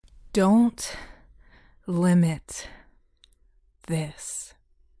Don't limit this.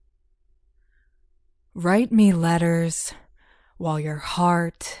 Write me letters while your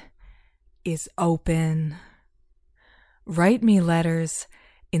heart is open. Write me letters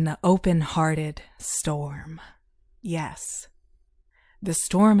in the open-hearted storm. Yes, the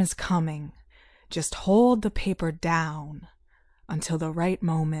storm is coming. Just hold the paper down until the right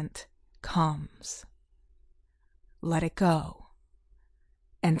moment comes. Let it go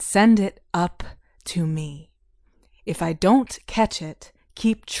and send it up to me. If I don't catch it,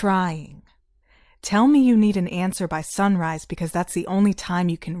 keep trying. Tell me you need an answer by sunrise because that's the only time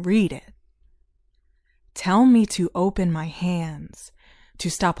you can read it. Tell me to open my hands, to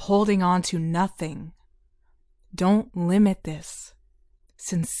stop holding on to nothing. Don't limit this.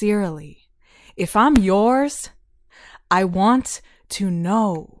 Sincerely, if I'm yours, I want to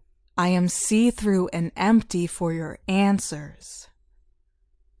know I am see-through and empty for your answers.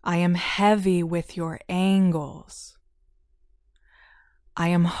 I am heavy with your angles. I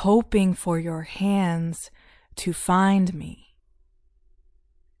am hoping for your hands to find me.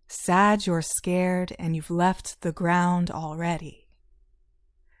 Sad you're scared and you've left the ground already.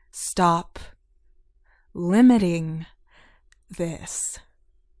 Stop limiting this.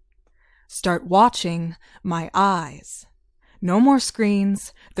 Start watching my eyes. No more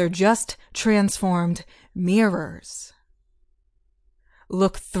screens, they're just transformed mirrors.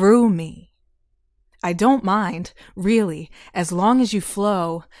 Look through me. I don't mind, really, as long as you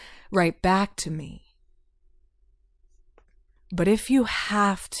flow right back to me. But if you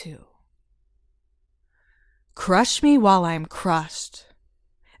have to, crush me while I'm crushed.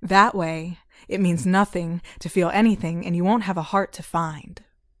 That way, it means nothing to feel anything and you won't have a heart to find.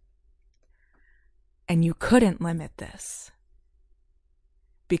 And you couldn't limit this.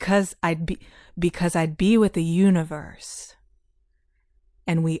 Because I'd be with the universe.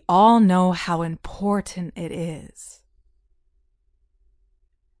 And we all know how important it is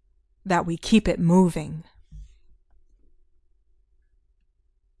that we keep it moving.